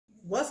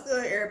What's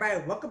good, everybody?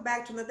 Welcome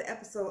back to another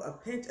episode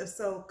of Pinch of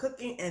Soul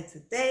Cooking, and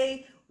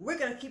today we're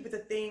going to keep with the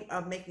theme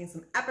of making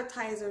some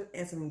appetizers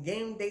and some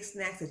game day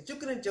snacks that you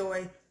can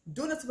enjoy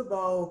during the Super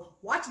Bowl,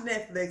 watching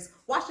Netflix,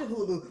 watching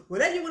Hulu,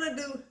 whatever you want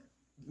to do,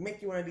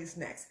 make you one of these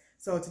snacks.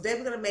 So today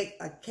we're going to make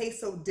a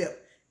queso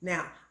dip.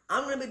 Now,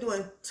 I'm going to be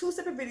doing two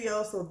separate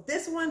videos, so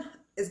this one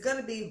is going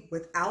to be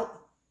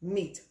without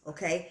meat,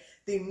 okay?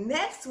 The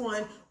next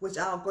one, which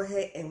I'll go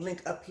ahead and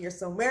link up here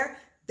somewhere,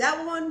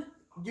 that one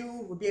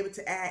you will be able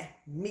to add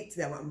meat to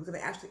that one. We're going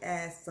to actually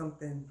add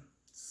something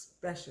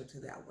special to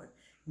that one.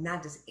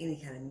 Not just any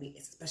kind of meat.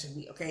 It's a special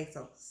meat, okay?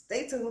 So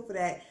stay tuned for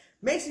that.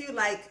 Make sure you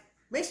like,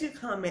 make sure you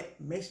comment,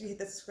 make sure you hit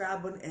that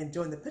subscribe button and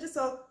join the Pinch of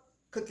Soul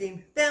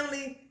Cooking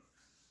family.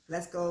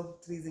 Let's go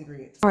to these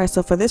ingredients. All right,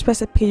 so for this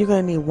recipe, you're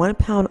going to need 1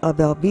 pound of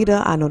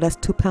Velveeta. I know that's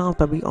 2 pounds,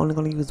 but we're only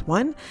going to use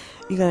 1.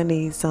 You're going to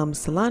need some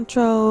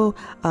cilantro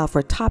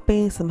for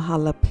topping, some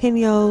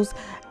jalapenos,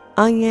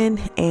 onion,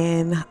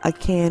 and a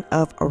can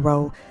of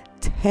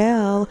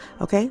rotel.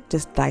 Okay,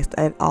 just dice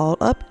that all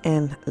up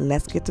and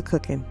let's get to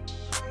cooking.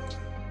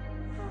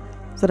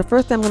 So the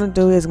first thing I'm going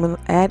to do is I'm going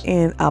to add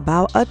in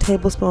about a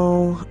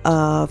tablespoon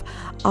of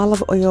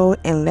olive oil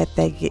and let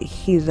that get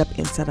heated up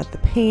inside of the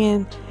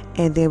pan,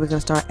 and then we're going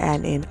to start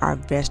adding in our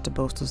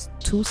vegetables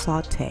to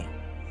saute.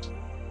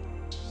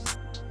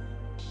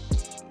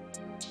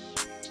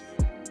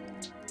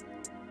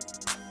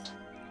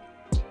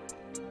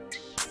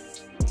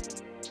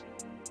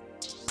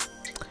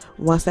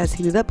 Once that's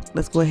heated up,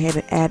 let's go ahead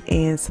and add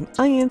in some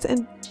onions,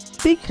 and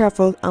be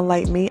careful.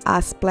 Unlike me, I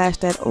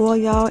splashed that oil,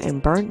 y'all,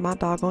 and burned my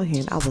doggone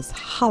hand. I was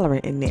hollering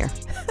in there.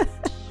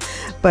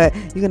 But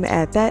you're going to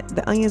add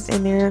the onions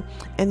in there,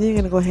 and then you're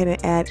going to go ahead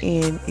and add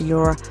in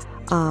your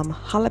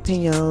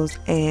jalapenos,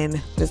 and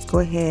just go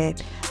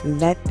ahead,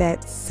 let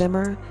that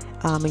simmer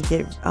and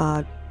get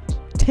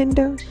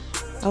tender.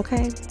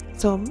 Okay,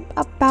 so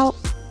about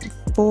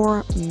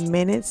 4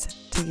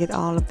 minutes to get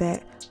all of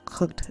that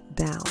cooked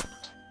down.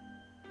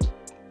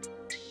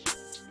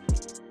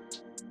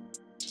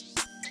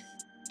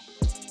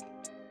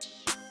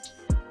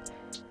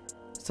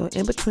 So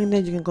in between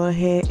that, you can go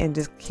ahead and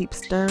just keep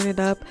stirring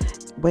it up,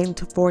 waiting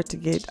for it to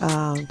get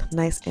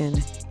nice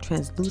and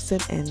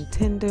translucent and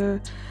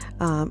tender.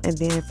 And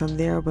then from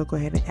there, we'll go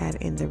ahead and add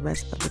in the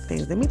rest of the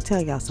things. Let me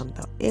tell y'all something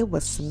though. It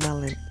was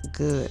smelling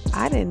good.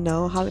 I didn't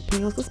know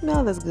jalapenos could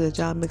smell as good,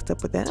 y'all, mixed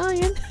up with that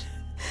onion.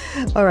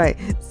 All right,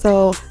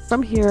 so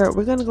from here,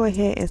 we're going to go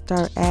ahead and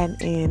start adding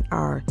in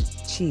our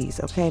cheese.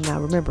 Okay, now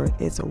remember,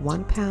 it's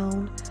 1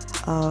 pound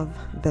of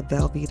the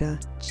Velveeta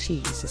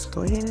cheese. Just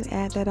go ahead and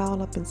add that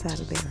all up inside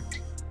of there.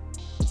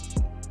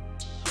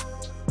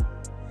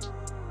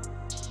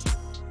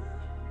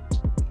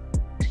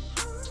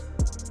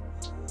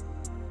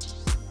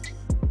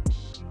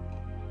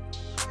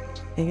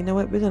 And you know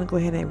what? We're going to go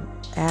ahead and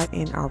add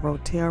in our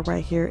rotel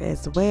right here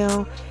as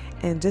well.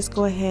 And just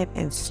go ahead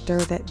and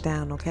stir that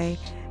down, okay?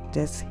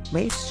 Just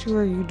make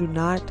sure you do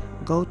not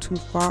go too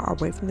far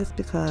away from this,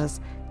 because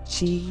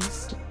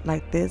cheese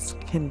like this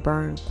can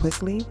burn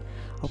quickly.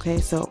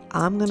 Okay, so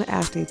I'm going to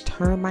actually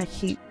turn my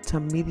heat to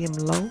medium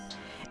low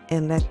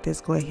and let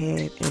this go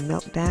ahead and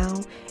melt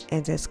down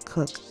and just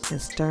cook and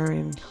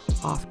stirring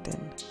often.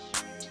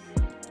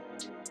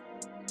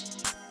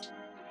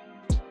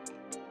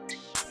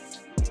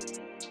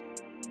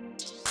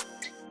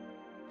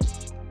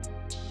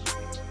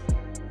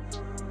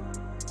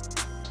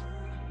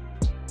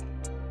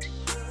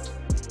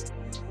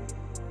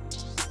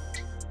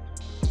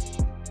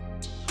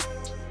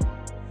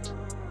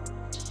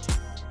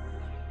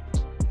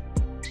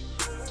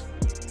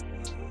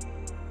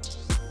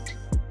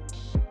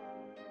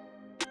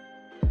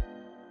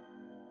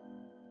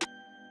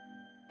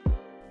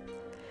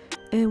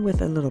 And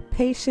with a little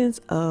patience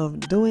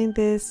of doing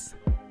this,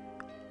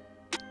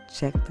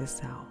 check this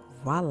out.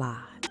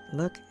 Voila,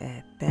 look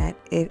at that.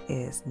 It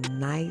is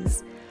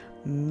nice,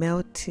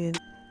 melted,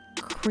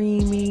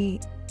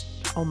 creamy.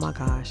 Oh my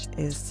gosh,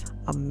 it's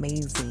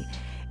amazing.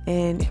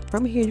 And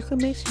from here, you can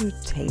make sure you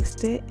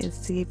taste it and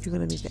see if you're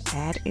going to need to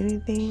add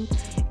anything.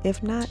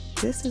 If not,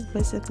 this is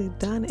basically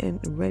done and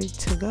ready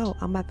to go.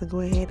 I'm about to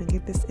go ahead and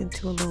get this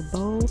into a little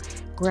bowl.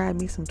 Grab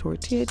me some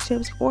tortilla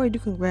chips, or you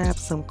can grab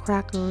some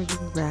crackers. You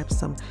can grab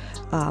some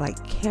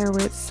like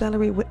carrots,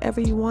 celery,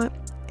 whatever you want,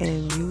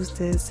 and use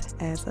this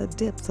as a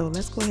dip. So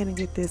let's go ahead and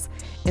get this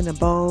in a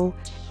bowl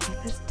and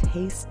let's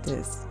taste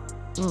this.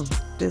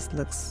 This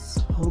looks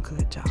so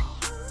good, y'all.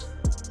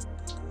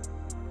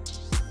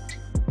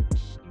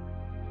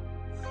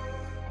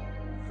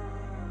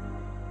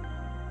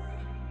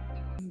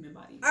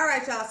 All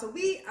right, y'all, so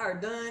we are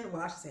done.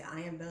 Well, I should say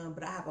I am done,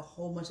 but I have a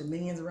whole bunch of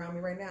minions around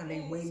me right now, and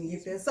they waiting to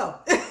get this. So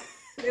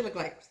they look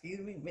like, excuse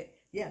me,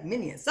 yeah,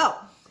 minions. So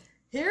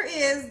here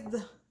is the,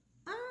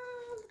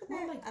 look at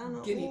that. Like, I don't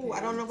know. Ooh,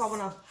 I don't know if I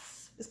want to,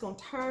 it's going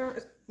to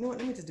turn. You know what?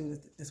 Let me just do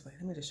this way.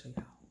 Let me just show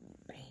y'all.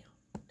 Bam.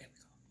 There we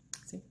go.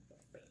 See?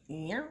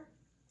 Bam.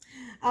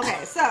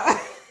 Okay, so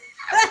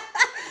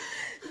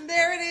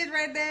there it is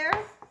right there.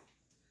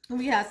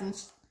 We have some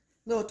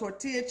little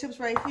tortilla chips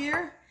right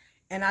here.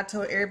 And I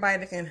told everybody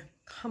they can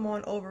come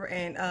on over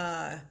and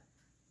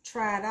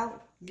try it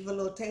out. Give it a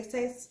little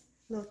taste.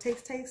 Little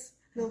taste.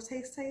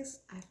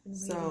 I've been waiting.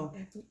 So,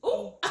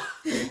 oh,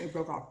 it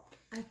broke off.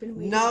 I've been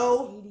waiting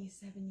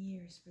 87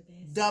 years for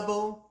this.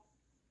 Double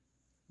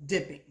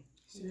dipping.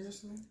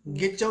 Seriously?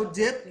 Get your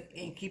dip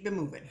and keep it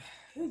moving.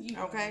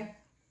 Okay?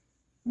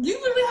 You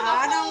literally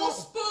have a whole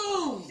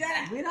spoon. Shut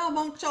up. We don't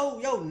want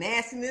your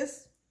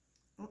nastiness.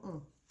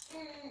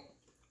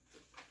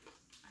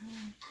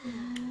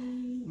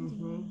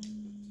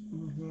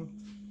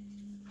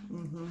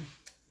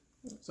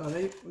 So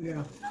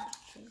yeah.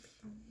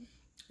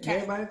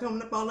 Everybody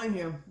coming up all in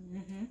here.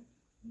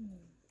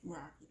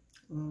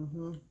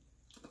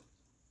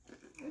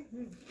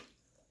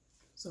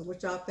 So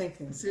what y'all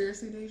thinking?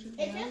 Seriously, Deja?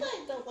 It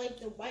tastes like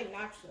the white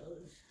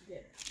nachos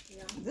dip, you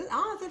know? I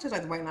don't think it tastes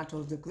like the white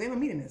nachos dip because they have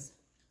meat in this.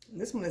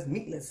 This one is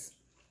meatless.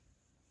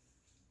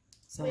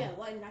 So Yeah,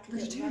 white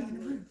nachos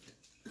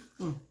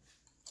dip.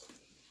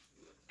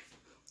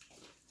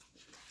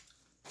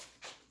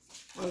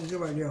 Oh, it's good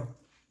right there.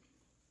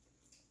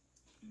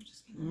 I'm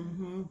just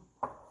gonna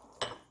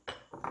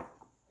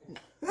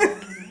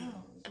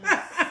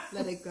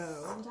Let it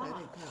go. Let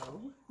it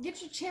go. get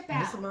your chip This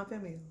out. is my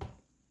family.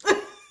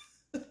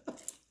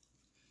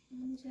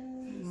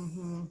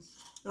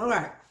 All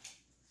right.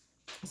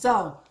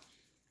 So,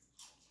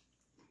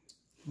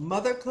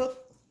 mother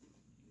cook,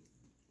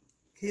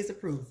 kids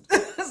approved.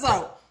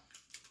 So,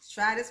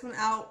 try this one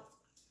out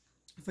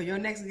for your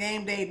next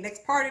game day,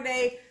 next party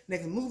day,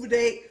 next movie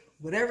date,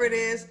 whatever it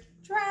is.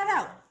 Try it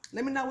out.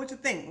 Let me know what you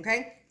think,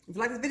 okay? If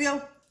you like this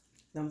video,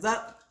 thumbs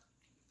up,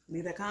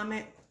 leave a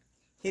comment,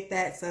 hit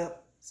that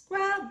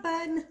subscribe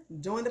button,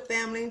 join the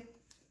family.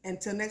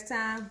 Until next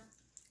time,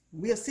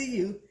 we'll see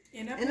you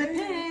in the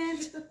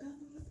pinch.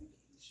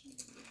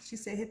 She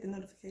said hit the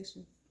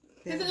notification.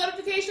 Hit the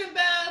notification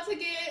bell to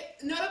get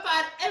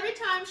notified every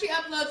time she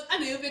uploads a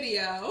new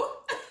video.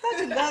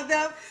 Love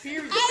them.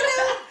 Period.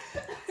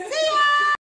 See ya!